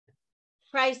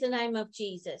Praise the name of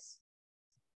Jesus.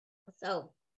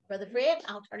 So, Brother Fred,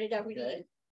 I'll turn it over to you.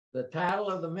 The title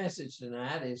of the message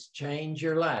tonight is Change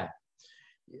Your Life.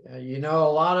 You know,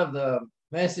 a lot of the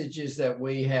messages that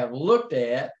we have looked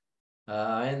at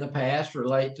in the past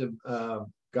relate to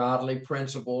godly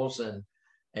principles,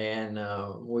 and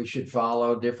we should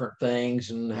follow different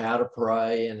things, and how to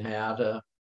pray, and how to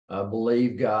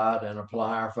believe God and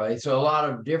apply our faith. So a lot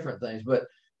of different things. But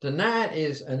tonight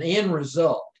is an end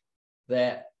result,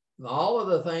 that all of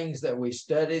the things that we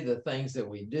study, the things that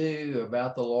we do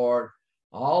about the Lord,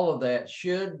 all of that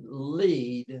should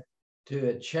lead to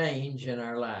a change in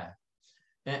our life.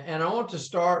 And I want to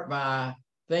start by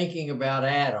thinking about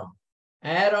Adam.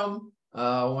 Adam,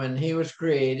 when he was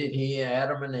created,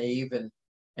 Adam and Eve,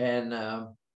 and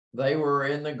they were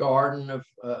in the Garden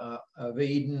of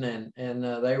Eden, and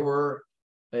they were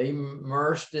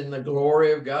immersed in the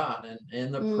glory of God and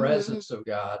in the presence of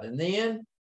God. And then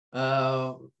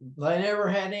they never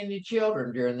had any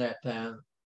children during that time.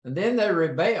 And then they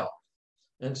rebelled.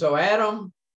 And so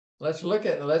Adam, let's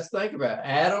think about it.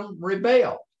 Adam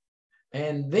rebelled.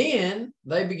 And then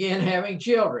they began having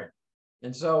children.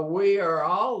 And so we are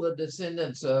all the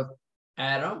descendants of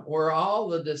Adam. We're all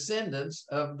the descendants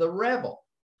of the rebel.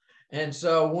 And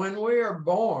so when we are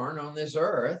born on this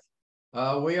earth,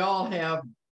 we all have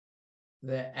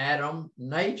the Adam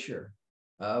nature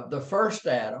of the first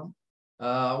Adam,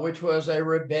 which was a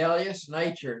rebellious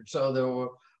nature. So there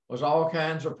was all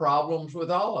kinds of problems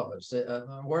with all of us.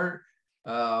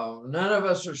 None of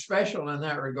us are special in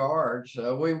that regard.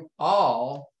 So we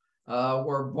all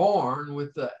were born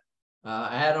with the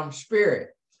Adam spirit.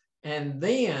 And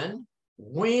then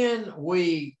when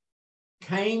we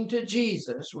came to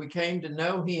Jesus, we came to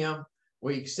know him,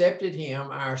 we accepted him,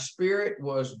 our spirit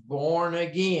was born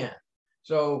again.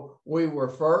 So we were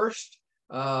first,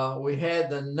 we had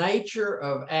the nature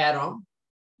of Adam,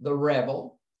 the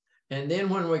rebel. And then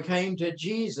when we came to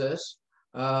Jesus,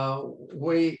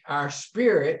 our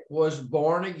spirit was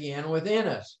born again within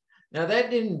us. Now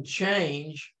that didn't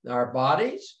change our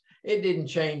bodies. It didn't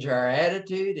change our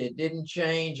attitude. It didn't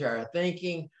change our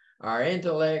thinking, our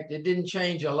intellect. It didn't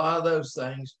change a lot of those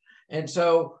things. And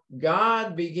so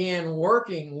God began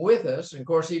working with us. And of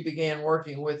course, he began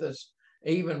working with us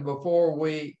even before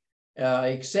we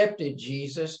accepted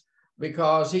Jesus,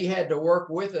 because he had to work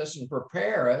with us and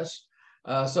prepare us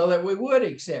so that we would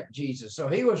accept Jesus. So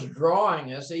he was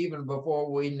drawing us even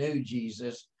before we knew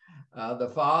Jesus.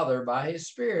 The Father, by his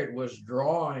Spirit, was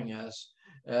drawing us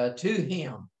to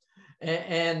him.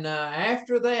 And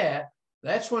after that,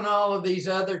 that's when all of these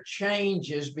other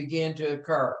changes begin to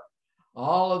occur,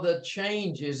 all of the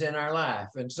changes in our life.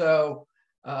 And so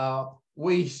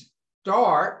we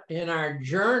start in our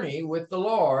journey with the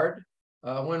Lord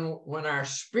when our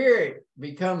spirit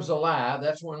becomes alive.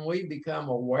 That's when we become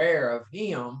aware of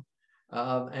him.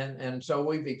 And so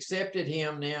we've accepted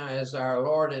him now as our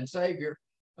Lord and Savior.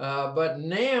 But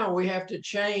now we have to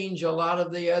change a lot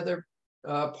of the other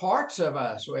parts of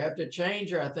us. We have to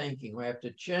change our thinking. We have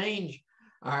to change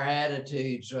our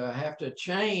attitudes. Have to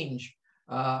change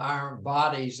our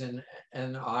bodies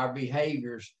and our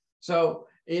behaviors. So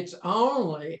it's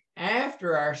only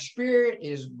after our spirit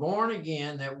is born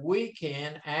again that we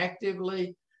can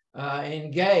actively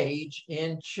engage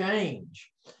in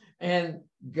change. And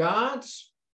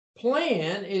God's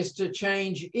plan is to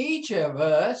change each of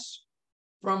us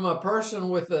from a person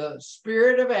with the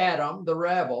spirit of Adam, the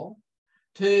rebel,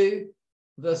 to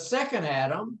the second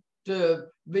Adam, to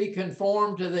be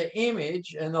conformed to the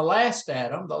image and the last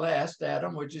Adam,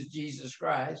 which is Jesus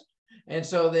Christ. And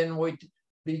so then we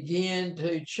begin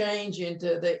to change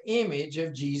into the image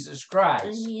of Jesus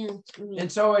Christ. Amen.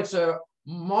 And so it's a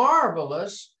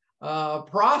marvelous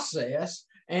process,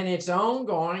 and it's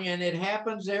ongoing, and it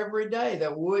happens every day.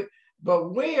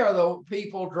 But we are the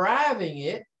people driving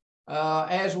it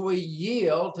as we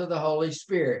yield to the Holy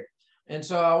Spirit. And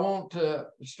so I want to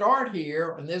start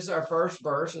here, and this is our first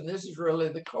verse, and this is really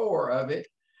the core of it,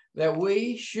 that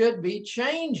we should be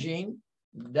changing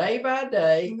day by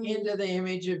day into the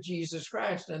image of Jesus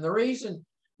Christ. And the reason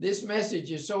this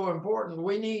message is so important,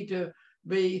 we need to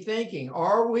be thinking,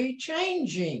 are we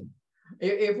changing?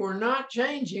 If we're not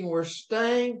changing, we're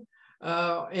staying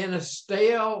in a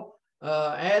stale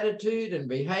attitude and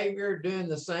behavior, doing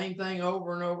the same thing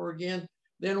over and over again,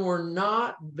 then we're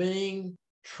not being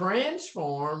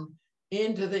transformed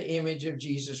into the image of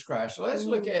Jesus Christ. So let's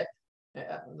look at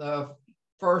the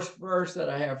first verse that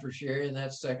I have for Sherry, and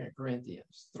that's 2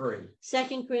 Corinthians 3.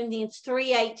 2 Corinthians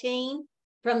 3:18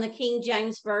 from the King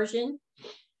James Version.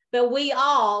 But we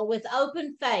all, with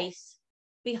open face,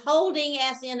 beholding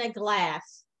as in a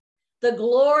glass the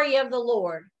glory of the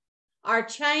Lord, are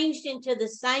changed into the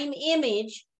same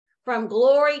image from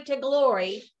glory to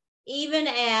glory, even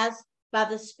as by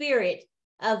the Spirit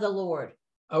of the Lord.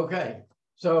 Okay,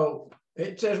 so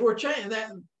it says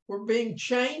we're being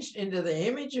changed into the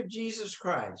image of Jesus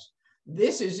Christ.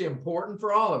 This is important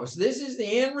for all of us. This is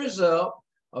the end result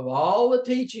of all the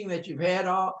teaching that you've had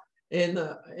all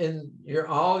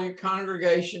your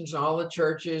congregations, all the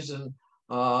churches, and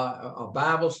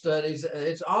Bible studies.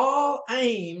 It's all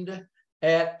aimed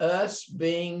at us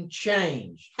being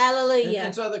changed. Hallelujah.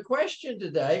 And so the question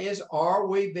today is, are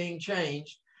we being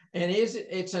changed? And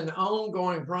it's an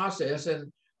ongoing process.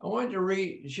 And I wanted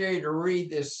to share you to read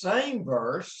this same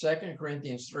verse, 2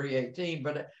 Corinthians 3:18,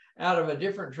 but out of a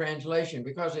different translation,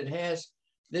 because it has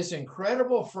this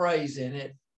incredible phrase in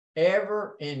it,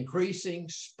 ever increasing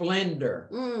splendor.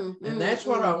 And that's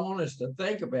what I want us to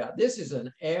think about. This is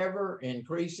an ever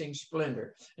increasing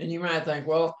splendor. And you might think,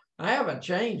 well, I haven't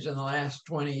changed in the last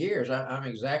 20 years. I'm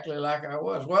exactly like I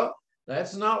was. Well,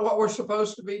 that's not what we're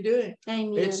supposed to be doing.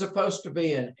 Amen. It's supposed to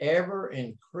be an ever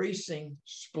increasing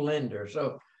splendor.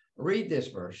 So read this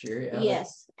verse, Sherry.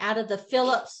 Yes, out of the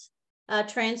Phillips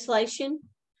translation.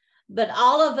 But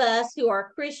all of us who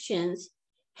are Christians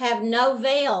have no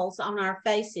veils on our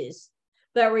faces,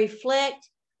 but reflect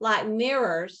like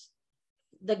mirrors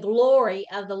the glory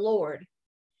of the Lord.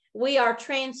 We are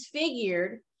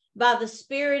transfigured by the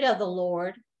Spirit of the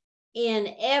Lord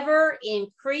in ever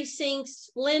increasing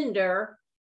splendor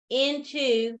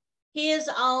into his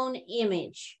own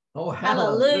image. Oh,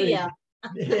 hallelujah.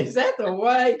 Is that the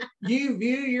way you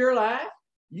view your life?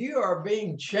 You are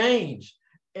being changed,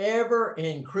 ever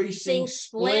increasing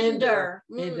splendor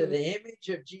into the image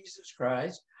of Jesus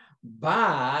Christ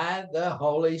by the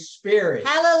Holy Spirit.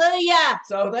 Hallelujah.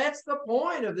 So that's the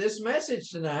point of this message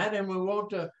tonight, and we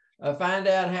want to find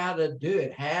out how to do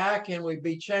it. How can we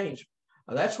be changed?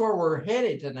 That's where we're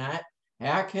headed tonight.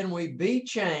 How can we be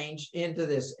changed into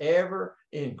this ever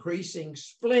increasing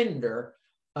splendor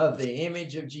of the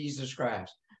image of Jesus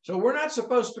Christ? So we're not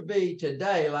supposed to be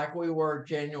today like we were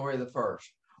January the 1st.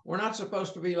 We're not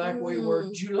supposed to be like we were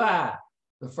July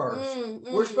the 1st.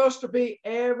 We're supposed to be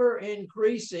ever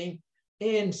increasing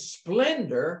in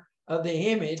splendor of the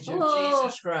image of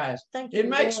Jesus Christ. It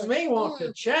makes me want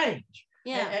to change.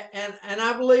 Yeah. And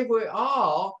I believe we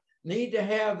all need to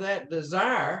have that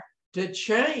desire to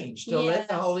change, to let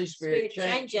the Holy Spirit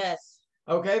change us.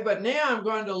 Okay, but now I'm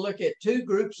going to look at two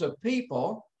groups of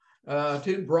people,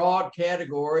 two broad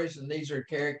categories, and these are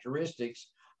characteristics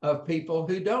of people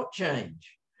who don't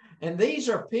change. And these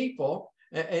are people,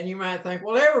 and you might think,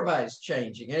 well, everybody's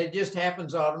changing, and it just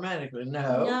happens automatically.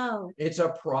 No, it's a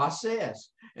process,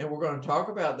 and we're going to talk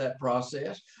about that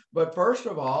process. But first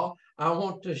of all, I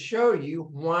want to show you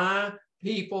why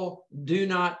people do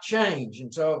not change.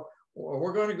 And so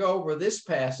we're going to go over this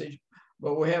passage,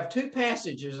 but we have two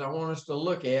passages I want us to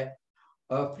look at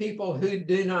of people who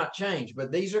do not change.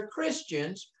 But these are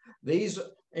Christians. These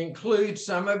include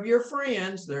some of your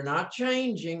friends. They're not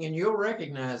changing, and you'll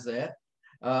recognize that.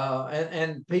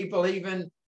 And people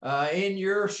even in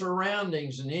your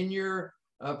surroundings and in your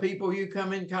people you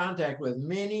come in contact with,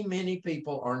 many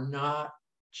people are not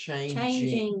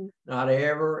changing. Not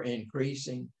ever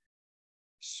increasing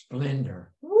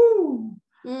splendor. Woo!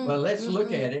 Well, let's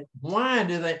look at it. Why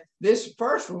do they? This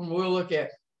first one, we'll look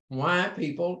at why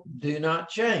people do not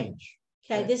change.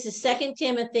 Okay, this is 2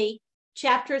 Timothy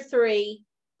chapter 3,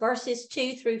 verses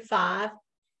 2 through 5.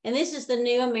 And this is the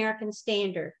New American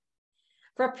Standard.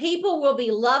 For people will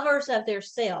be lovers of their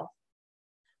self,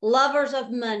 lovers of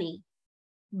money,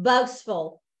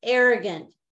 boastful,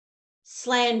 arrogant,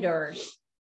 slanderers,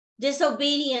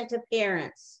 disobedient to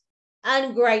parents,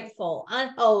 ungrateful,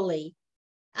 unholy,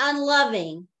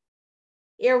 unloving,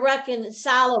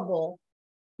 irreconcilable,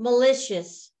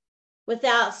 malicious,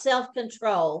 without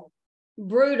self-control,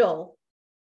 brutal,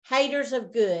 haters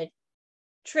of good,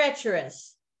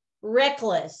 treacherous,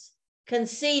 reckless,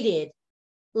 conceited,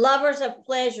 lovers of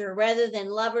pleasure rather than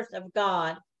lovers of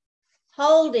God,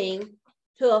 holding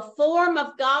to a form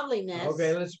of godliness.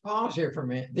 Okay, let's pause here for a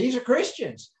minute. These are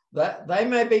Christians. That they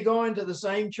may be going to the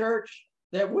same church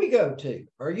that we go to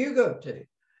or you go to.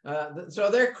 So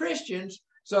they're Christians.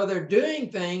 So they're doing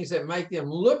things that make them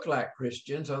look like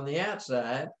Christians on the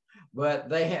outside, but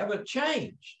they haven't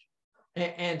changed.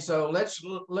 And so let's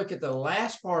look at the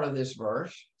last part of this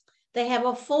verse. They have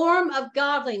a form of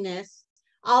godliness,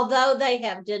 although they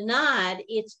have denied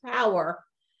its power.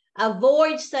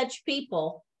 Avoid such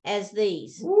people as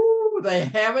these. Ooh, they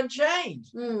haven't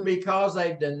changed because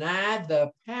they've denied the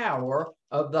power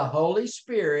of the Holy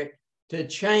Spirit to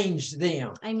change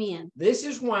them. Amen. This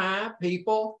is why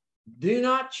people do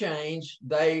not change.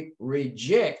 They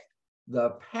reject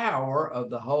the power of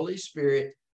the Holy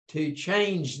Spirit to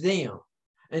change them.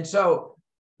 And so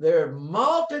there are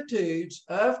multitudes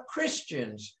of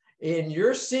Christians in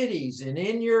your cities and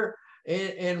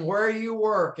in where you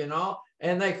work and all,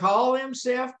 and they call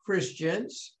themselves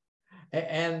Christians,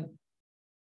 and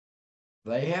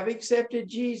they have accepted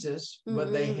Jesus,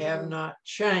 but they have not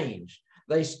changed.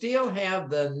 They still have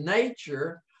the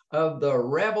nature of the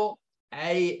rebel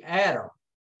Adam.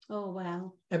 Oh,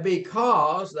 wow. And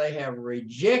because they have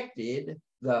rejected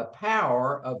the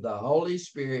power of the Holy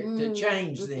Spirit to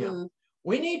change them.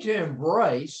 We need to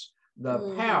embrace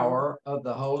the power of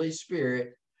the Holy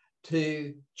Spirit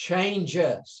to change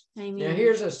us. Amen. Now,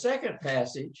 here's a second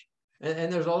passage,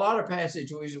 and there's a lot of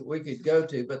passages we could go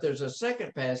to, but there's a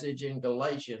second passage in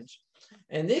Galatians,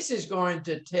 and this is going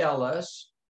to tell us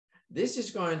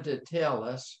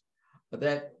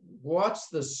that what's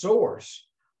the source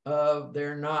of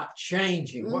their not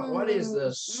changing. What is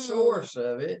the source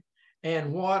of it,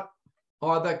 and what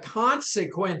are the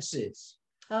consequences?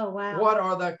 Oh, wow. What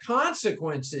are the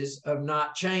consequences of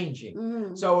not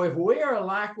changing? So if we are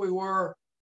like we were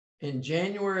in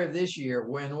January of this year,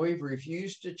 when we've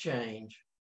refused to change,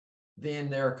 then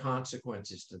there are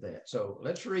consequences to that. So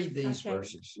let's read these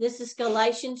verses. This is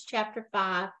Galatians chapter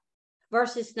 5,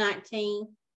 verses 19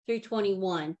 through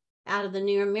 21 out of the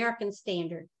New American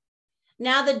Standard.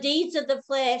 Now the deeds of the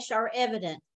flesh are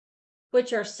evident,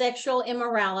 which are sexual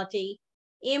immorality,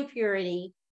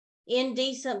 impurity,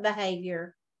 indecent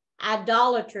behavior,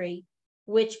 idolatry,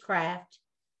 witchcraft,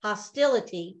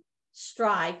 hostility,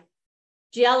 strife,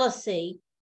 jealousy,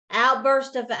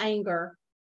 outburst of anger,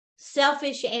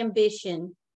 selfish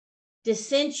ambition,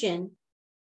 dissension,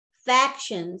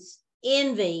 factions,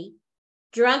 envy,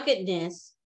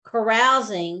 drunkenness,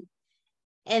 carousing,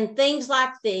 and things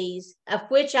like these, of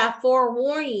which I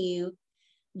forewarn you,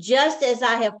 just as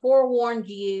I have forewarned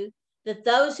you, that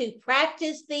those who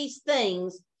practice these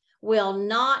things will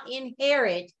not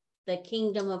inherit the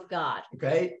kingdom of God.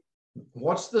 Okay.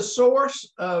 What's the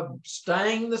source of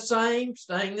staying the same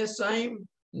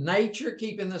nature,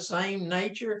 keeping the same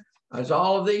nature as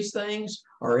all of these things,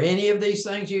 or any of these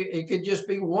things? It could just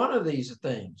be one of these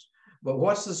things. But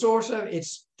what's the source of it?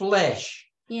 It's flesh.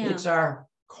 Yeah. It's our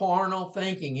carnal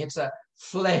thinking. It's a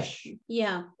flesh.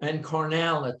 Yeah. And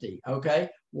carnality. Okay.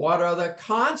 What are the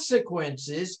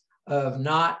consequences of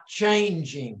not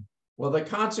changing? Well, the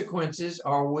consequences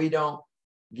are we don't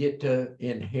get to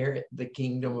inherit the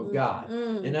kingdom of God.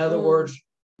 In other words,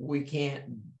 we can't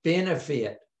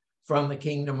benefit from the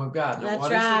kingdom of God. Now, That's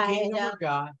what right. is the kingdom of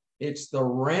God? It's the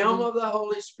realm of the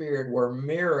Holy Spirit where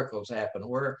miracles happen,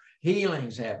 where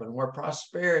healings happen, where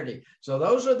prosperity. So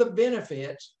those are the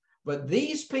benefits. But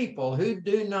these people who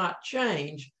do not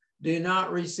change do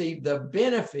not receive the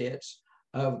benefits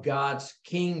of God's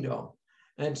kingdom.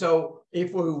 And so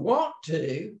if we want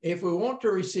to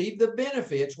receive the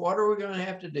benefits, what are we going to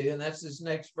have to do? And that's this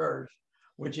next verse,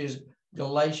 which is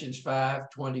Galatians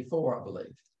 5:24, I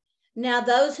believe. Now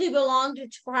those who belong to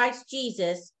Christ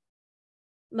Jesus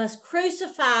must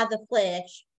crucify the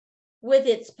flesh with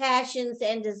its passions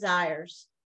and desires.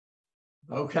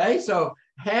 Okay, so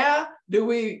how do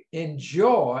we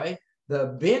enjoy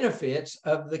the benefits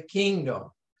of the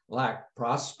kingdom, like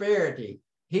prosperity,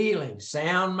 healing,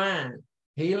 sound mind,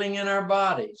 healing in our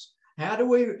bodies? How do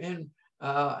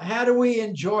we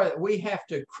enjoy it? We have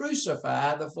to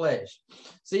crucify the flesh.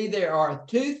 See, there are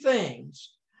two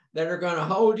things that are going to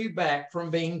hold you back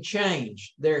from being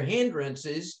changed. They're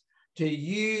hindrances to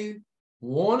you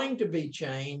wanting to be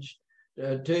changed,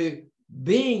 to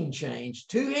being changed.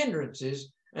 Two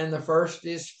hindrances, and the first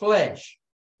is flesh.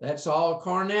 That's all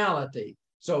carnality.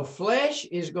 So flesh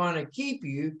is going to keep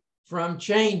you from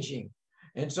changing.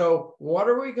 And so what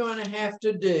are we going to have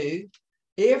to do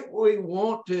if we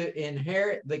want to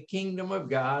inherit the kingdom of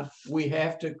God? We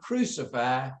have to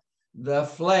crucify the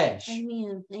flesh.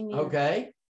 Amen. Amen.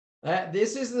 Okay.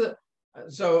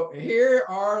 So here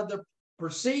are the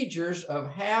procedures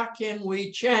of how can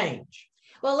we change.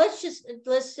 Well, let's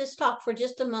just talk for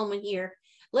just a moment here.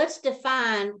 Let's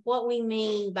define what we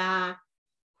mean by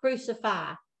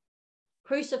crucify.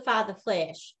 Crucify the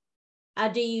flesh.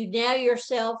 Do you nail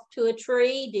yourself to a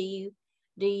tree?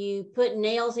 Do you put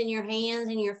nails in your hands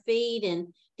and your feet?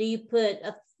 And do you put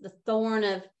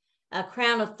a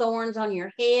crown of thorns on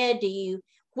your head? Do you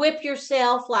whip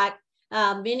yourself like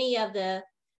many of the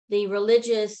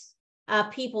religious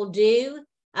people do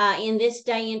in this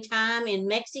day and time? In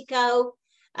Mexico,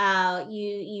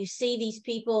 you see these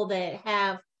people that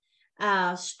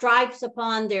have stripes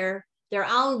upon their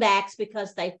own backs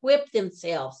because they whip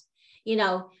themselves. You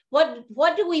know,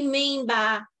 what do we mean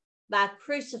by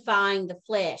crucifying the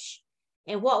flesh?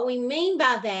 And what we mean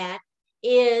by that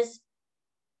is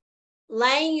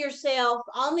laying yourself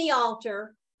on the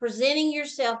altar, presenting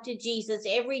yourself to Jesus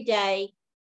every day,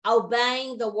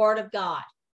 obeying the word of God.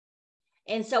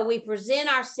 And so we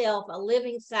present ourselves a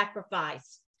living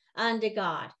sacrifice unto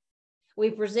God.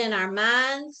 We present our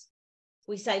minds.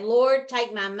 We say, Lord,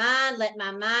 take my mind. Let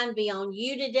my mind be on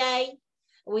you today.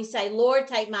 We say, Lord,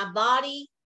 take my body.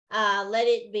 Let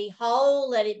it be whole.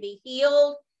 Let it be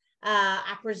healed.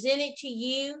 I present it to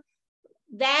you.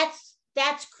 That's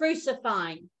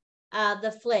crucifying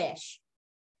the flesh.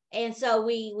 And so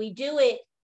we do it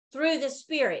through the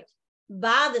Spirit,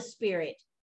 by the Spirit.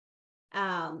 So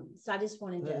I just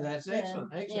wanted to. That's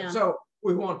excellent. Excellent. Yeah. So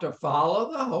we want to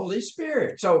follow the Holy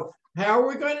Spirit. So how are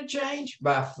we going to change?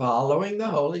 By following the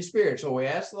Holy Spirit. So we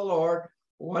ask the Lord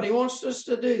what he wants us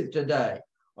to do today,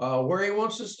 where he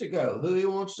wants us to go, who he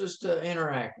wants us to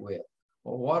interact with.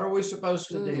 Well, what are we supposed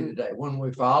to do today? When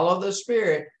we follow the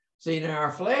Spirit, see, now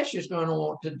our flesh is going to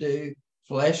want to do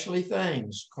fleshly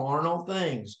things, carnal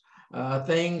things,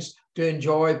 things to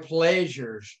enjoy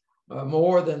pleasures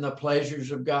more than the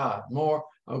pleasures of God. More,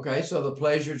 okay, so the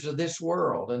pleasures of this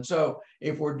world. And so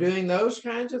if we're doing those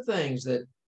kinds of things, that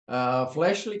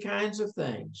fleshly kinds of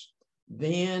things,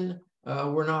 then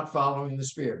we're not following the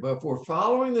Spirit. But if we're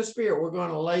following the Spirit, we're going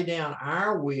to lay down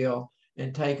our will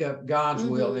and take up God's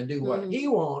will and do what he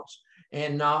wants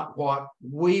and not what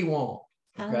we want.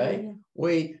 Okay.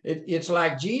 It's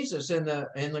like Jesus in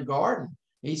the garden.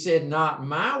 He said, not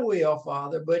my will,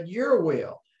 Father, but your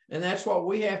will. And that's what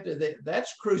we have to,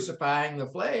 that's crucifying the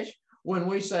flesh when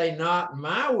we say, not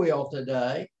my will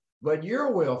today, but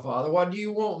your will, Father. What do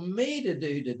you want me to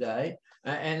do today?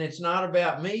 And it's not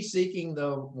about me seeking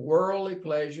the worldly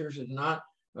pleasures. It's not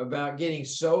about getting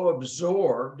so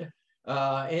absorbed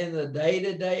in the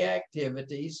day-to-day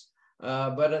activities,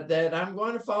 but that I'm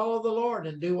going to follow the Lord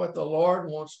and do what the Lord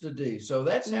wants to do. So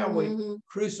that's how we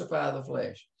crucify the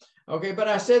flesh. Okay, but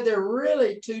I said there are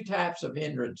really two types of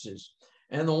hindrances.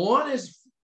 And the one is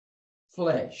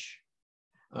flesh,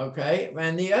 okay?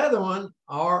 And the other one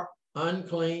are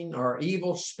unclean or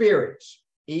evil spirits,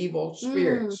 And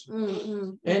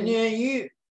yeah,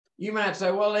 you might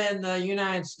say, well, in the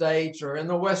United States or in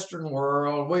the Western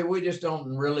world, we just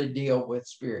don't really deal with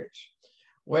spirits.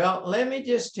 Well, let me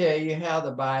just tell you how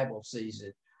the Bible sees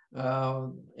it.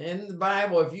 In the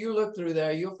Bible, if you look through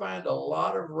there, you'll find a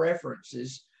lot of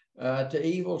references to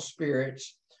evil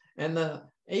spirits. And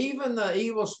even the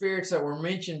evil spirits that were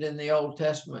mentioned in the Old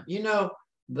Testament, you know,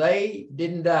 they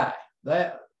didn't die.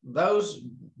 Those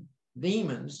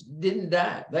demons didn't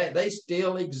die. They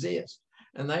still exist,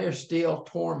 and they are still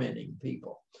tormenting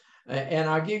people. And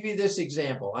I'll give you this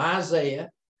example. Isaiah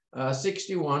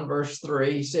 61 verse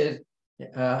 3, he says,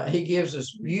 he gives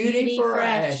us beauty for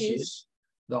ashes,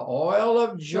 the oil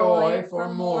of joy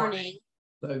for mourning,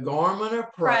 the garment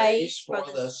of praise for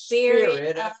the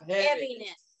spirit of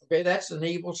heaviness. Okay, that's an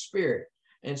evil spirit.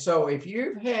 And so if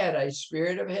you've had a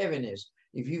spirit of heaviness,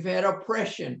 if you've had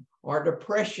oppression or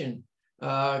depression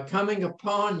coming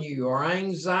upon you, or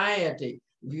anxiety,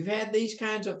 if you've had these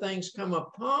kinds of things come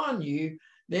upon you,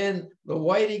 then the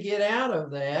way to get out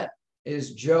of that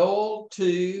is Joel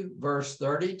 2 verse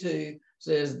 32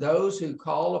 says, those who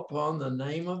call upon the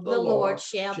name of the Lord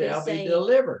shall be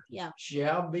delivered. Yeah.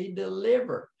 Shall be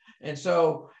delivered. And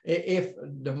so if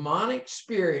demonic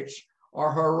spirits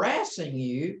are harassing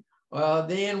you,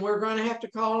 then we're going to have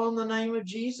to call on the name of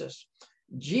Jesus.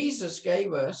 Jesus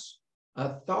gave us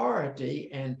authority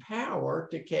and power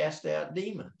to cast out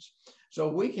demons, so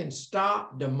we can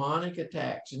stop demonic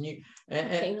attacks. And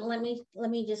let me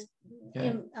just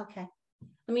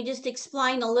let me just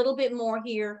explain a little bit more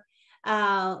here,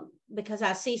 because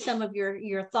I see some of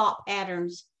your thought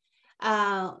patterns.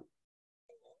 A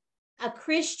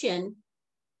Christian,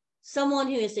 someone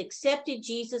who has accepted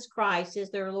Jesus Christ as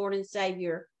their Lord and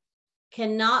Savior,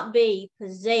 cannot be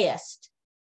possessed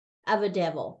of a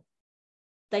devil.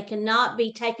 They cannot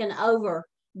be taken over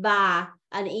by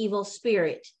an evil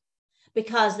spirit,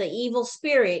 because the evil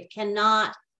spirit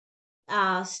cannot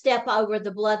step over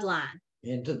the bloodline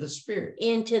into the spirit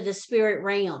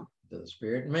realm, to the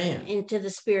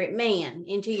spirit man,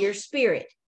 into your spirit.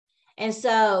 And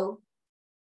so,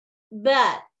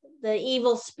 but the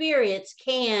evil spirits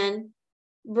can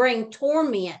bring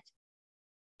torment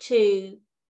to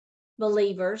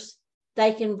believers.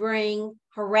 They can bring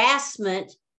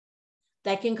harassment.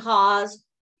 They can cause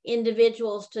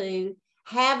individuals to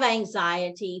have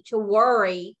anxiety, to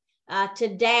worry, to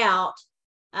doubt,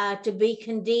 to be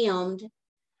condemned.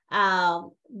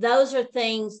 Those are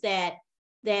things that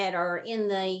are in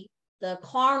the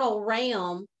carnal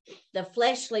realm, the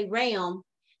fleshly realm,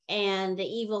 and the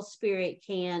evil spirit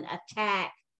can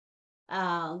attack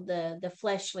the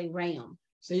fleshly realm.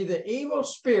 See, the evil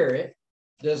spirit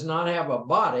does not have a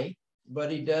body,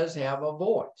 but he does have a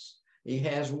voice. He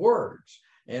has words.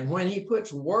 And when he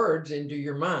puts words into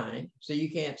your mind, so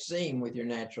you can't see him with your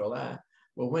natural eye,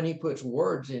 but when he puts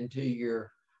words into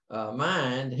your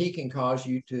mind, he can cause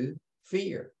you to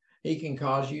fear. He can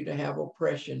cause you to have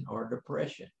oppression or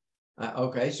depression.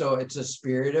 Okay, so it's a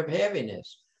spirit of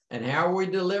heaviness. And how are we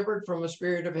delivered from a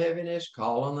spirit of heaviness?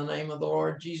 Call on the name of the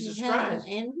Lord Jesus Christ.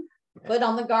 And put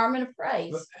on the garment of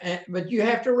praise. But you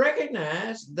have to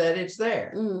recognize that it's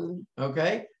there.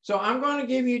 Okay, so I'm going to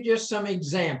give you just some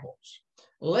examples.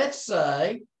 Let's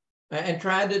say, and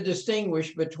try to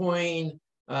distinguish between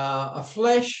a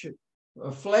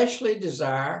fleshly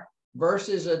desire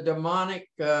versus a demonic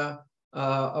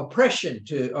oppression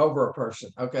over a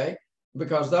person. Okay,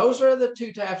 because those are the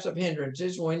two types of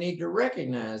hindrances. We need to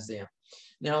recognize them.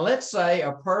 Now, let's say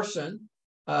a person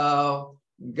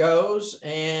goes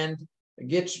and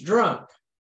gets drunk.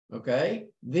 Okay,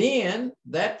 then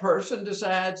that person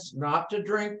decides not to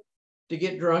drink, to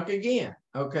get drunk again.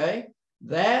 Okay,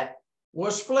 that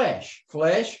was flesh.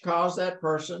 Flesh caused that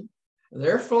person,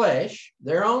 their flesh,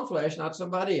 their own flesh, not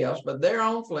somebody else, but their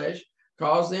own flesh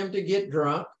caused them to get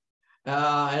drunk.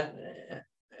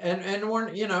 And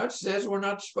we're, you know, it says we're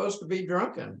not supposed to be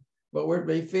drunken, but we're to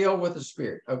be filled with the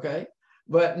Spirit. Okay,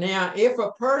 but now if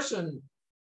a person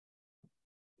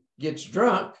gets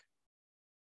drunk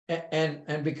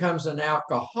and becomes an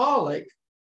alcoholic,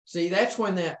 see, that's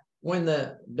when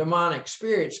the demonic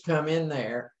spirits come in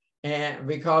there, and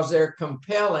because they're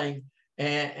compelling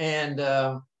and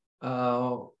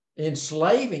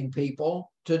enslaving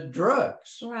people to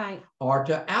drugs, right, or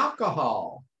to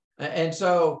alcohol. And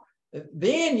so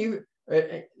then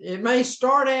it may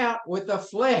start out with a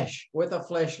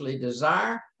fleshly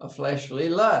desire, a fleshly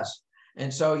lust.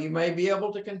 And so you may be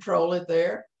able to control it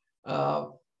there.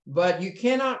 But you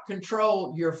cannot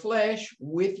control your flesh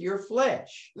with your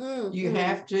flesh. You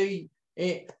have to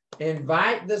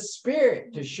invite the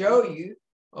Spirit to show you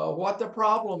what the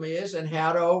problem is and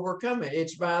how to overcome it.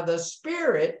 It's by the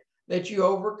Spirit that you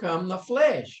overcome the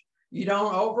flesh. You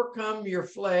don't overcome your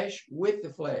flesh with the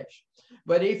flesh.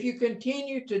 But if you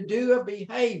continue to do a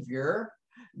behavior,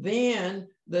 then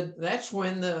that's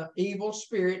when the evil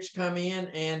spirits come in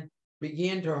and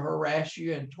begin to harass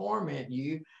you and torment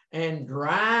you and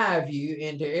drive you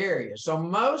into areas. So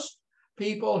most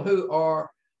people who are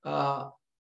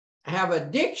have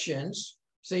addictions,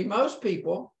 see, most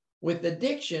people with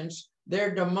addictions,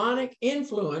 they're demonic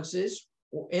influences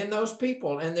in those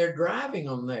people, and they're driving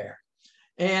them there.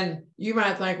 And you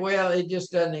might think, well, it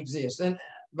just doesn't exist.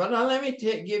 But now let me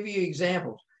give you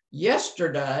examples.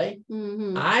 Yesterday,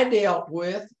 I dealt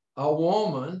with a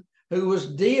woman who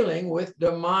was dealing with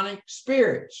demonic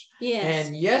spirits. Yes.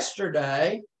 And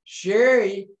yesterday,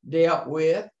 Sherry dealt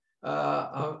with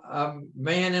a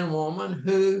man and woman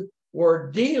who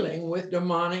were dealing with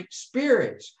demonic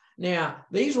spirits. Now,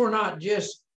 these were not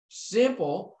just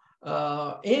simple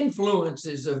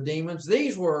influences of demons.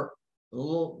 These were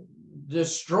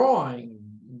destroying,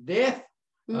 death,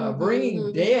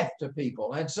 bringing death to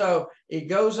people. And so it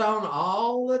goes on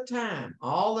all the time.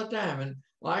 And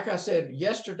like I said,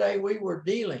 yesterday we were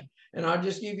dealing, and I'll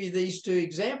just give you these two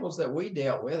examples that we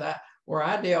dealt with, where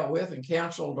I dealt with and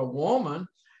counseled a woman,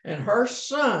 and her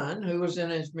son, who was in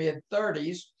his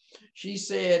mid-30s, she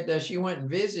said she went and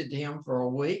visited him for a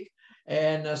week,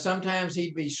 and sometimes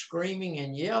he'd be screaming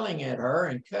and yelling at her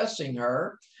and cussing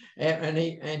her.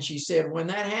 And she said when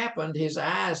that happened, his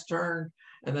eyes turned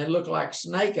and they looked like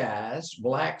snake eyes,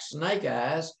 black snake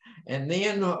eyes. And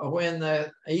then when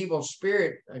the evil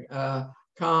spirit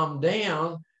calmed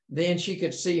down, then she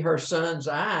could see her son's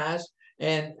eyes.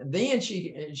 And then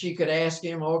she could ask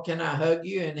him, oh, can I hug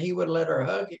you? And he would let her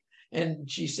hug him. And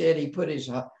she said he put his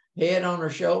head on her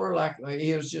shoulder like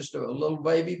he was just a little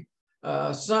baby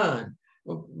son.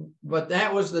 But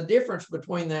that was the difference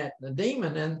between the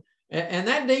demon and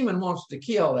that demon wants to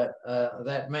kill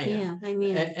that man. Yeah,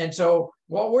 amen. And so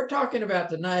what we're talking about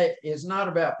tonight is not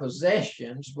about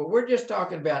possessions, but we're just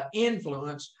talking about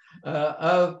influence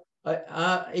of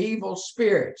evil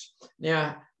spirits.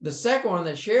 Now, the second one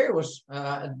that Sherry was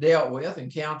dealt with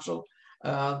and counseled,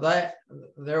 that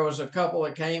there was a couple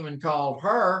that came and called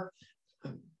her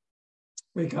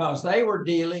because they were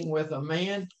dealing with a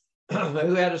man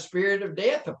who had a spirit of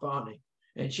death upon him.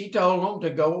 And she told them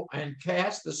to go and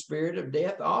cast the spirit of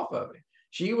death off of him.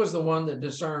 She was the one that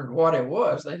discerned what it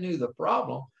was. They knew the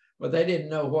problem, but they didn't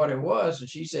know what it was. And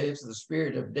she said, it's the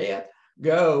spirit of death.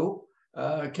 Go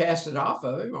cast it off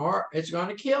of him or it's going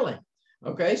to kill him.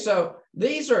 Okay, so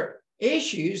these are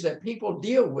issues that people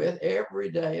deal with every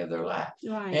day of their life.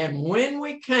 Right. And when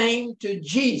we came to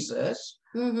Jesus,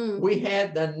 we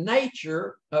had the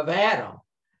nature of Adam,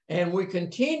 and we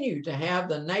continue to have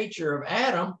the nature of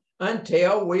Adam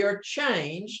until we are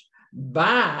changed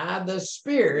by the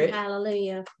Spirit.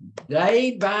 Hallelujah.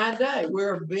 Day by day,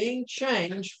 we're being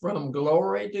changed from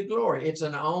glory to glory. It's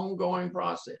an ongoing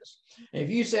process. If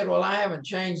you said, well, I haven't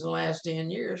changed in the last 10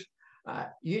 years,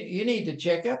 you need to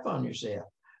check up on yourself,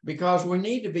 because we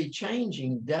need to be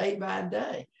changing day by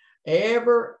day,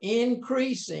 ever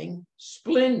increasing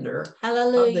splendor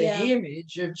Hallelujah. of the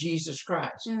image of Jesus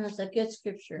Christ. Yeah, that's a good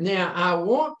scripture. Now, I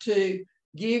want to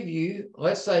give you,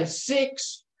 let's say,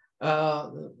 6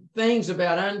 things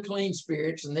about unclean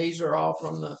spirits, and these are all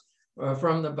from the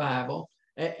Bible.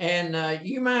 And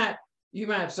you might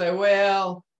say,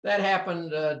 well, that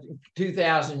happened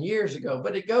 2,000 years ago,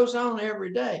 but it goes on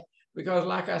every day, because,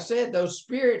 like I said, those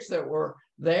spirits that were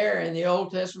there in the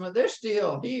Old Testament, they're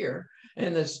still here,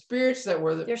 and the spirits that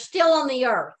were they're still on the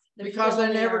earth, because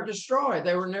they're never destroyed.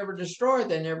 They were never destroyed.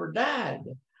 They never died.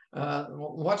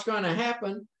 What's going to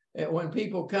happen when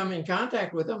people come in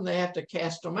contact with them? They have to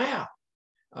cast them out.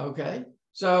 Okay,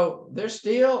 so they're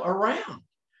still around,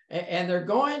 and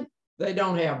they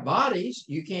don't have bodies.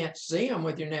 You can't see them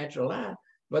with your natural eye,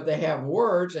 but they have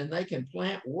words, and they can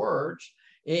plant words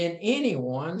in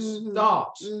anyone's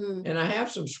thoughts. And I have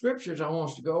some scriptures I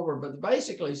want us to go over, but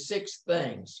basically 6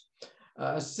 things,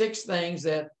 6 things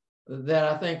that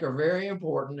I think are very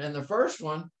important. And the first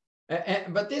one,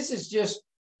 but this is just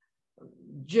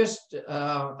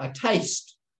a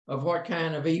taste of what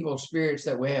kind of evil spirits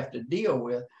that we have to deal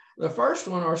with. The first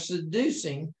one are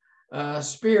seducing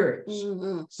spirits,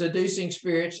 seducing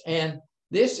spirits. And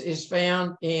this is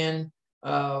found in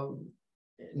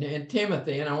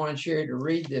Timothy, and I want Sherry to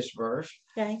read this verse.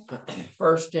 Okay.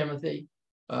 1 Timothy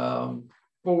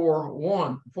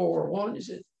 4:1, is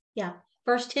it? Yeah.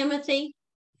 1 Timothy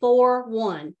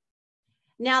 4:1.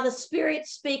 Now the Spirit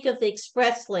speaketh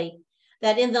expressly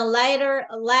that in the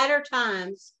latter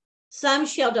times some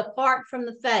shall depart from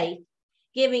the faith,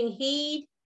 giving heed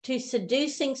to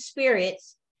seducing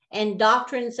spirits and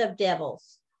doctrines of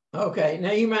devils. Okay,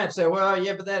 now you might say, well,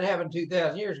 yeah, but that happened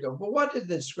 2,000 years ago. But what did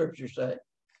the scripture say?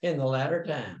 In the latter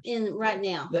times. Right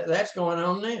now. That's going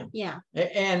on now. Yeah.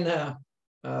 And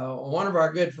one of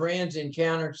our good friends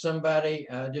encountered somebody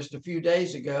just a few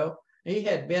days ago. He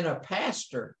had been a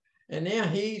pastor, and now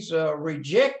he's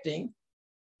rejecting.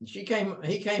 He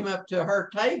came up to her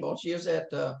table. She was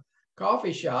at the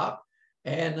coffee shop,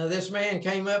 and this man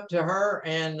came up to her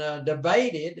and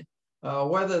debated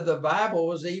whether the Bible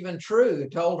was even true.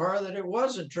 Told her that it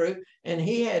wasn't true, and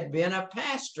he had been a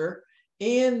pastor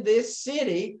in this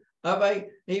city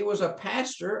he was a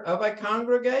pastor of a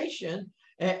congregation,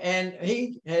 and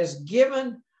he has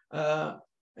given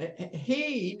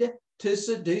heed to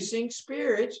seducing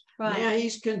spirits. Right. Now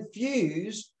he's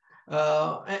confused.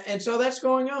 And so that's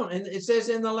going on. And it says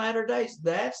in the latter days,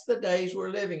 that's the days we're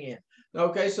living in.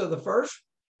 Okay, so the first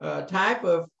type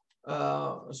of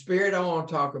spirit I want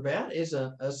to talk about is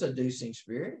a seducing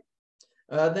spirit.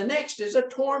 The next is a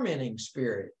tormenting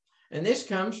spirit. And this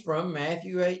comes from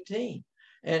Matthew 18.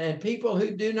 And people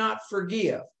who do not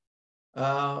forgive,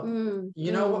 they're going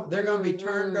to be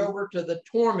turned over to the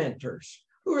tormentors.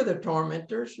 Who are the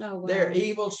tormentors? Oh, wow. They're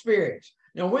evil spirits.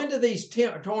 Now, when do these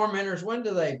tormentors, when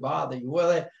do they bother you?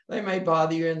 Well, they may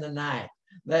bother you in the night.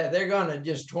 They're going to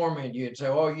just torment you and say,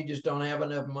 oh, you just don't have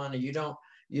enough money. You don't,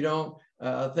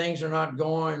 things are not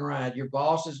going right. Your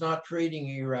boss is not treating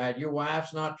you right. Your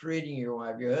wife's not treating your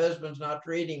wife. Your husband's not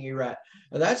treating you right.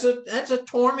 That's a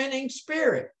tormenting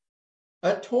spirit.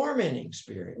 A tormenting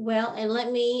spirit. Well, and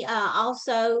let me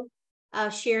also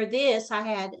share this. I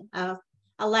had a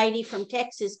lady from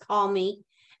Texas call me,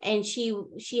 and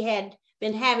she had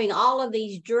been having all of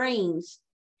these dreams,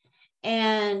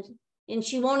 and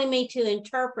she wanted me to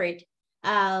interpret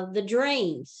the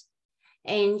dreams,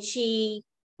 and she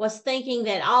was thinking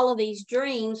that all of these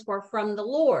dreams were from the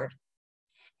Lord.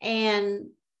 And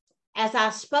as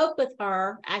I spoke with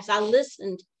her, as I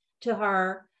listened to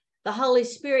her, the Holy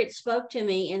Spirit spoke to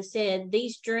me and said,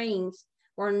 these dreams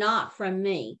were not from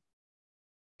me.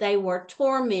 They were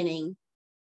tormenting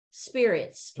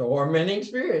spirits. Tormenting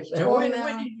spirits. And when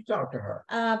did you talk to her?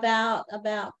 About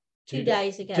 2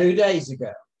 days ago. 2 days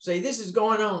ago. See, this is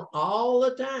going on all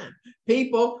the time.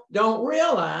 People don't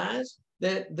realize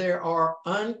that there are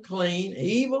unclean,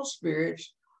 evil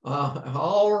spirits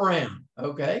all around.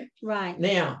 Okay? Right.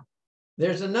 Now,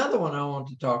 there's another one I want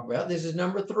to talk about. This is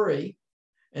number 3.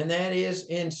 And that is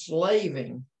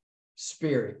enslaving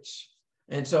spirits.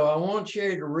 And so I want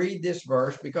Sherry to read this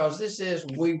verse, because this says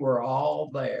we were all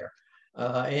there.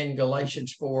 in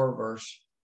Galatians 4, verse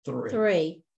 3.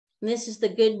 3. And this is the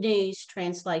Good News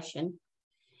translation.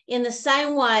 In the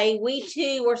same way, we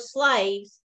too were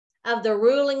slaves of the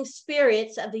ruling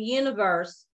spirits of the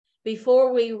universe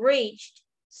before we reached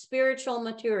spiritual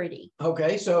maturity.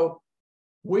 Okay, so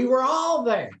we were all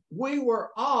there. We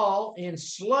were all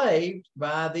enslaved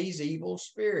by these evil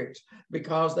spirits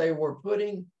because they were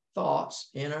putting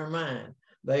thoughts in our mind.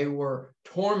 They were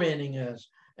tormenting us.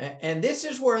 And this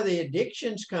is where the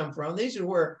addictions come from. These are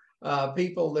where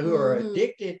people who are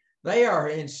addicted, they are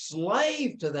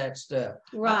enslaved to that stuff.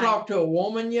 Right. I talked to a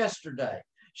woman yesterday.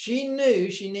 She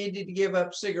knew she needed to give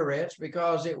up cigarettes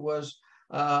because it was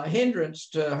a hindrance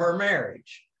to her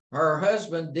marriage. Her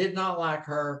husband did not like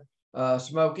her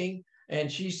smoking,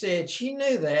 and she said she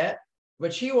knew that,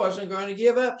 but she wasn't going to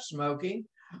give up smoking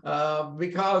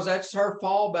because that's her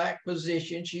fallback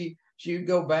position. She would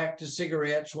go back to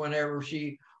cigarettes whenever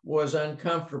she was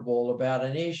uncomfortable about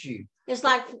an issue. It's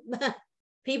like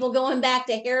people going back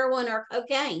to heroin or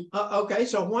cocaine. Okay,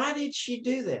 so why did she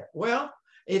do that? Well,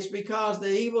 it's because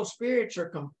the evil spirits are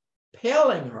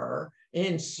compelling her,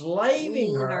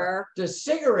 enslaving her to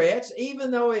cigarettes,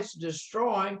 even though it's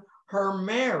destroying her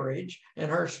marriage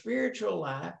and her spiritual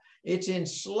life. It's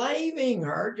enslaving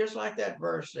her, just like that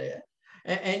verse said.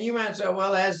 And you might say,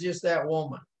 well, that's just that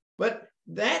woman. But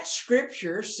that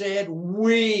scripture said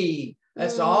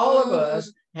that's all of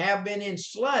us, have been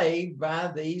enslaved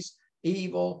by these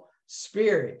evil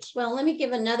spirits. Well, let me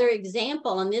give another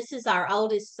example. And this is our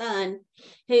oldest son,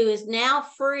 who is now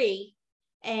free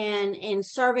and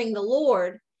serving the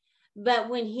Lord. But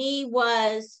when he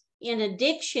was in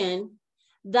addiction,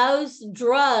 those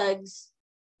drugs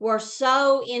were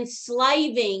so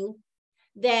enslaving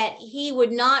that he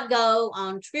would not go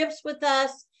on trips with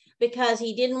us because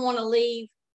he didn't want to leave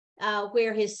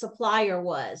where his supplier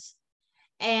was.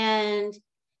 And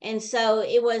so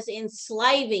it was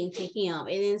enslaving to him.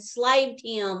 It enslaved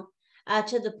him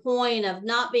to the point of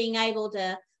not being able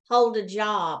to hold a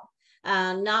job,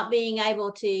 not being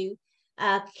able to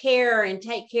care and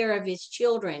take care of his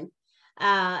children.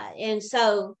 And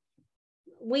so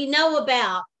we know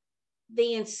about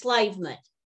the enslavement.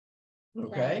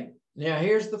 Okay. Now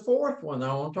here's the fourth one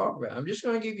I want to talk about. I'm just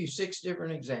going to give you 6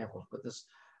 different examples, but this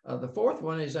the fourth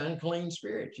one is unclean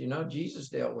spirits. You know, Jesus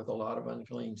dealt with a lot of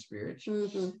unclean spirits.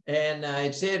 And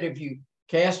it said if you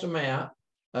cast them out,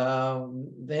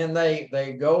 then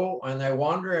they go and they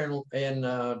wander in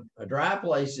dry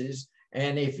places.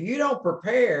 And if you don't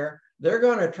prepare, they're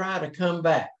going to try to come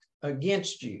back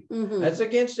against you. That's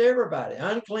against everybody.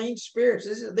 Unclean spirits.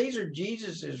 These are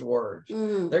Jesus's words.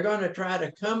 They're going to try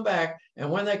to come back.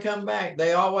 And when they come back,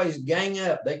 they always gang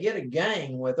up. They get a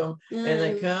gang with them and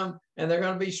they come, and they're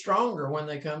going to be stronger when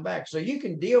they come back. So you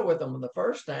can deal with them the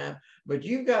first time, but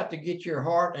you've got to get your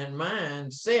heart and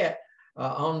mind set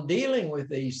on dealing with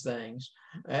these things.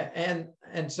 And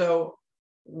so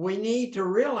we need to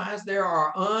realize there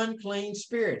are unclean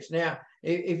spirits. Now,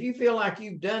 if you feel like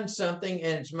you've done something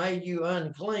and it's made you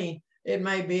unclean, it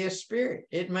may be a spirit.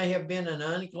 It may have been an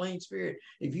unclean spirit.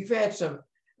 If you've had some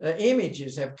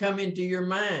images have come into your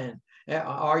mind,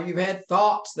 or you've had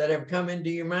thoughts that have come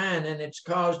into your mind and it's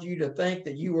caused you to think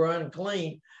that you were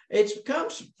unclean, it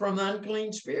comes from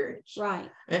unclean spirits. Right.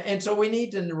 And so we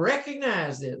need to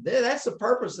recognize that. That's the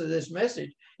purpose of this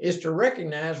message, is to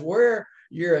recognize where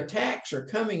your attacks are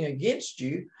coming against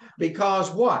you, because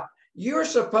what? You're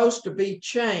supposed to be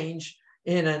changed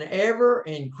in an ever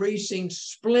increasing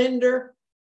splendor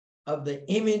of the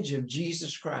image of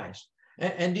Jesus Christ.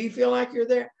 And do you feel like you're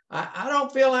there? I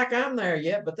don't feel like I'm there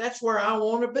yet, but that's where I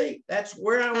want to be. That's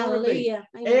where I want to be.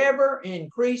 Ever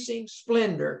increasing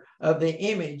splendor of the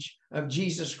image of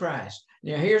Jesus Christ.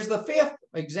 Now, here's the 5th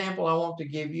example I want to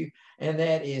give you, and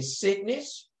that is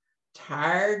sickness,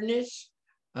 tiredness,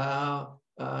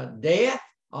 death.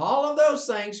 All of those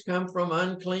things come from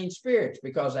unclean spirits,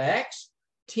 because Acts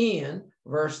 10,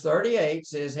 verse 38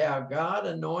 says how God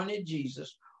anointed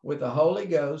Jesus with the Holy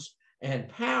Ghost and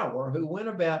power, who went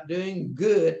about doing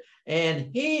good and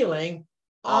healing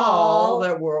all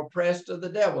that were oppressed of the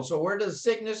devil. So where does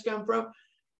sickness come from?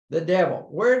 The devil.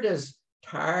 Where does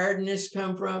tiredness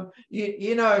come from?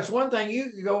 You know, it's one thing, you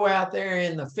could go out there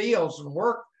in the fields and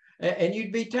work and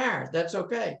you'd be tired. That's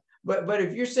okay. But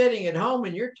if you're sitting at home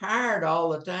and you're tired all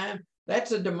the time,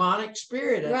 that's a demonic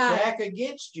spirit attack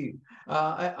against you.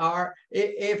 Or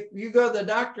if you go to the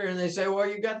doctor and they say, well,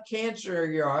 you got cancer, or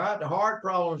you're out, heart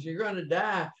problems, you're going to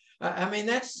die. I mean,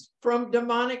 that's from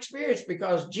demonic spirits,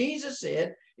 because Jesus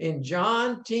said in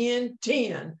John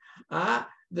 10:10,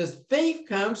 the thief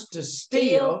comes to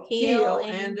steal, kill,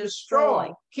 and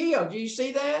destroy. Kill. Do you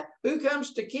see that? Who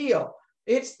comes to kill?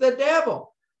 It's the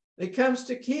devil that comes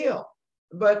to kill.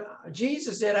 But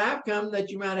Jesus said, I've come that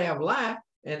you might have life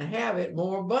and have it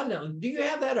more abundantly. Do you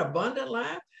have that abundant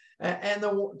life? And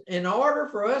in order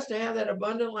for us to have that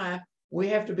abundant life, we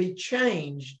have to be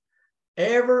changed,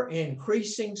 ever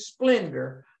increasing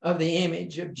splendor of the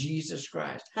image of Jesus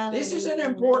Christ. Hallelujah. This is an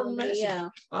important message. Yeah.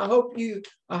 I hope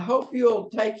you'll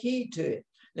take heed to it.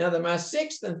 Now, my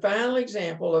sixth and final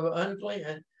example of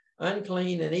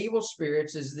unclean and evil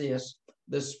spirits is this: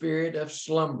 the spirit of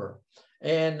slumber.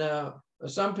 And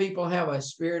some people have a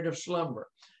spirit of slumber.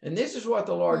 And this is what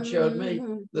the Lord showed me.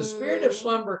 The spirit of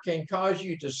slumber can cause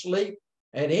you to sleep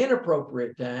at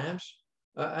inappropriate times.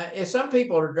 Some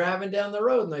people are driving down the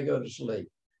road and they go to sleep,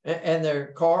 and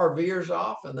their car veers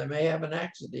off and they may have an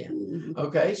accident.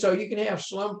 Okay, so you can have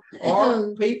slumber,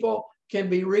 or people can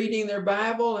be reading their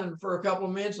Bible and for a couple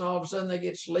of minutes and all of a sudden they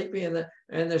get sleepy, and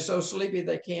they're so sleepy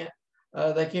they can't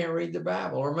read the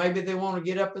Bible. Or maybe they want to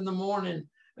get up in the morning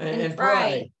and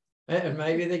pray. And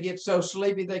maybe they get so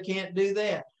sleepy they can't do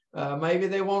that. Maybe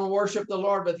they want to worship the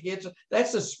Lord, but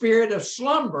that's the spirit of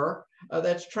slumber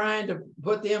that's trying to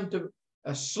put them to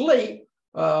sleep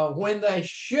when they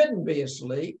shouldn't be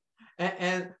asleep.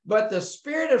 But the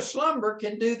spirit of slumber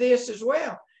can do this as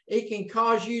well. It can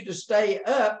cause you to stay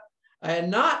up and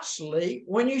not sleep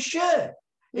when you should.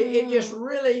 It just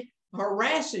really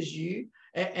harasses you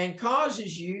and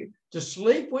causes you to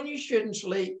sleep when you shouldn't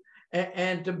sleep,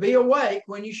 and to be awake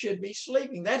when you should be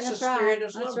sleeping. That's the spirit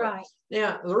of slumber. That's right.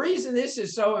 Now, the reason this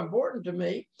is so important to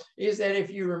me is that if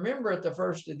you remember at the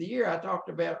first of the year, I talked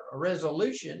about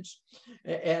resolutions,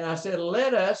 and I said,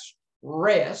 let us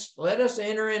rest. Let us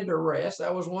enter into rest.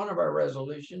 That was one of our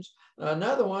resolutions.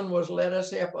 Another one was let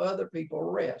us help other people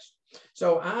rest.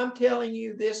 So I'm telling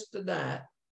you this tonight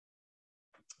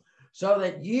so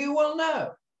that you will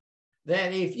know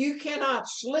that if you cannot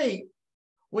sleep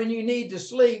when you need to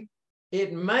sleep,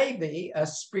 it may be a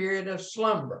spirit of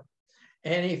slumber.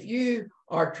 And if you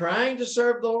are trying to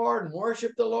serve the Lord and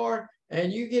worship the Lord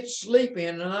and you get sleepy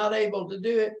and are not able to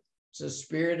do it, it's a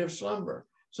spirit of slumber.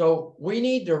 So we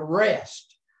need to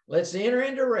rest. Let's enter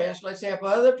into rest. Let's have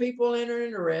other people enter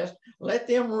into rest. Let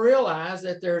them realize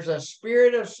that there's a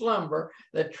spirit of slumber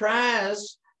that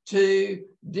tries to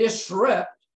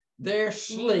disrupt their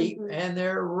sleep and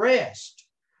their rest.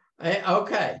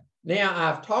 Okay. Now,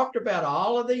 I've talked about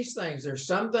all of these things. There's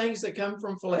some things that come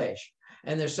from flesh,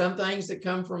 and there's some things that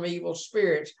come from evil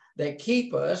spirits that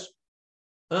keep us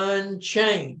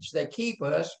unchanged, that keep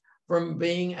us from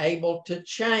being able to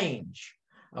change.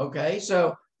 Okay,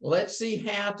 so let's see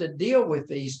how to deal with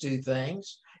these two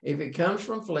things if it comes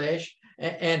from flesh.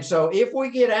 And so if we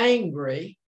get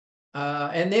angry,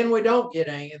 and then we don't get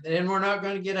angry, then we're not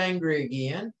going to get angry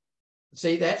again.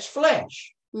 See, that's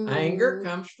flesh. Anger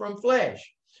comes from flesh.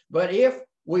 But if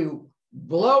we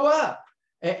blow up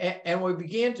and we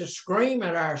begin to scream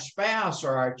at our spouse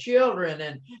or our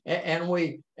children, and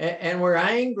we're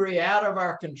angry out of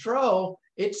our control,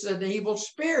 it's an evil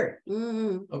spirit.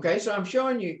 Okay, so I'm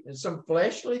showing you some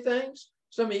fleshly things,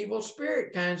 some evil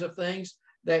spirit kinds of things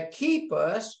that keep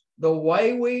us the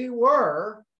way we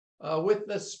were with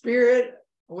the spirit,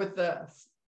 with the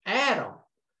Adam.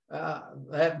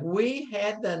 That we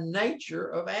had the nature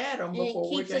of Adam before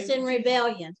we came. It keeps us in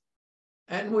rebellion.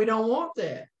 And we don't want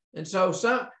that. And so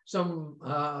some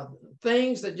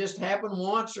things that just happen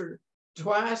once or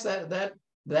twice,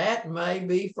 that may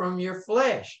be from your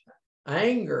flesh.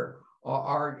 Anger,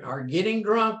 or getting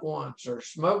drunk once, or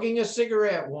smoking a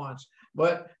cigarette once.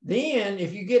 But then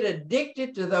if you get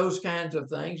addicted to those kinds of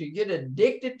things, you get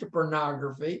addicted to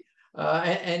pornography,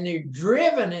 and you're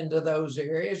driven into those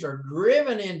areas, or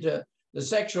driven into the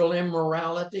sexual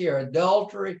immorality or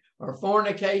adultery or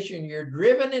fornication, you're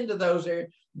driven into those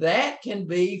areas, that can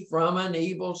be from an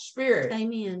evil spirit.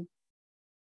 Amen.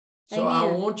 So I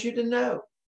want you to know,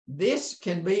 this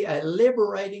can be a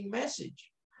liberating message.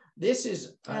 This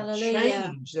is a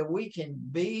change, that we can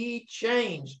be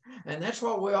changed. And that's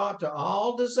what we ought to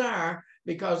all desire,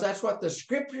 because that's what the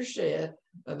scripture said.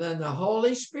 Then the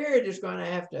Holy Spirit is going to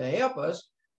have to help us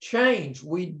change.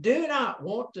 We do not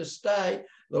want to stay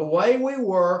the way we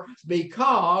were,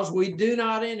 because we do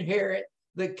not inherit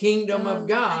the kingdom of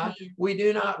God. We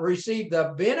do not receive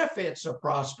the benefits of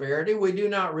prosperity. We do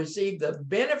not receive the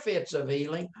benefits of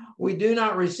healing. We do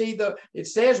not receive it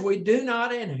says we do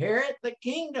not inherit the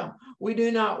kingdom. We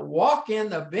do not walk in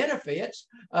the benefits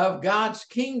of God's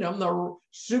kingdom, the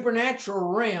supernatural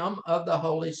realm of the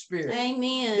Holy Spirit.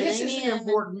 Amen. This is an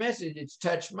important message. It's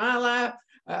touched my life.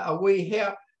 We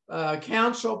help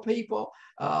counsel people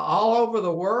all over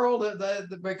the world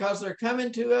because they're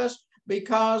coming to us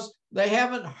because they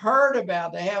haven't heard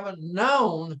about, they haven't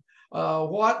known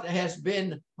what has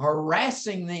been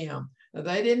harassing them.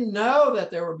 They didn't know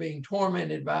that they were being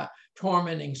tormented by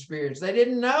tormenting spirits. They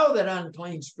didn't know that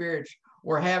unclean spirits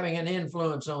were having an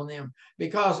influence on them,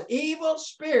 because evil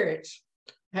spirits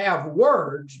have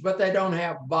words, but they don't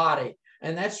have body.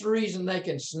 And that's the reason they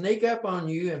can sneak up on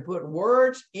you and put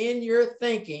words in your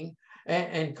thinking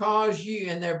and cause you,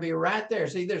 and they'll be right there.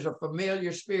 See, there's a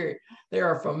familiar spirit. There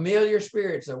are familiar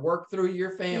spirits that work through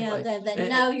your family. Yeah, that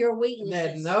know your weaknesses.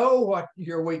 That know what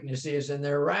your weakness is, and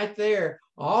they're right there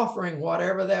offering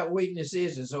whatever that weakness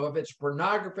is. And so if it's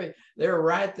pornography, they're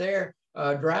right there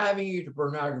driving you to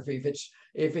pornography.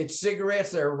 If it's cigarettes,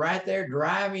 they're right there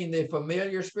driving the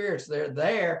familiar spirits. They're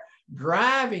there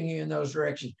driving you in those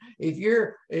directions. If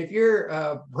you're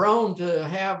prone to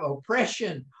have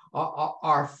oppression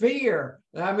or fear,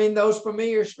 I mean, those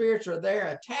familiar spirits are there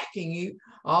attacking you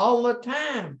all the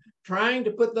time, trying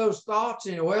to put those thoughts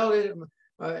in. Well,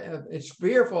 it's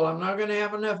fearful. I'm not going to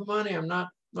have enough money.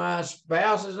 My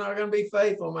spouse is not going to be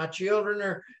faithful. My children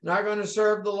are not going to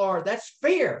serve the Lord. That's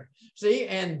fear. See,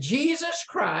 and Jesus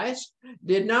Christ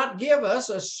did not give us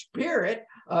a spirit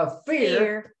of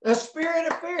fear. A spirit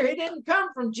of fear. He didn't come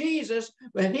from Jesus,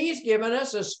 but he's given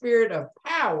us a spirit of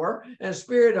power, and a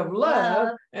spirit of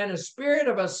love, and a spirit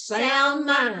of a sound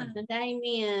mind.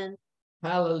 Amen.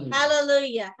 Hallelujah.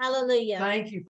 Hallelujah. Hallelujah. Thank you.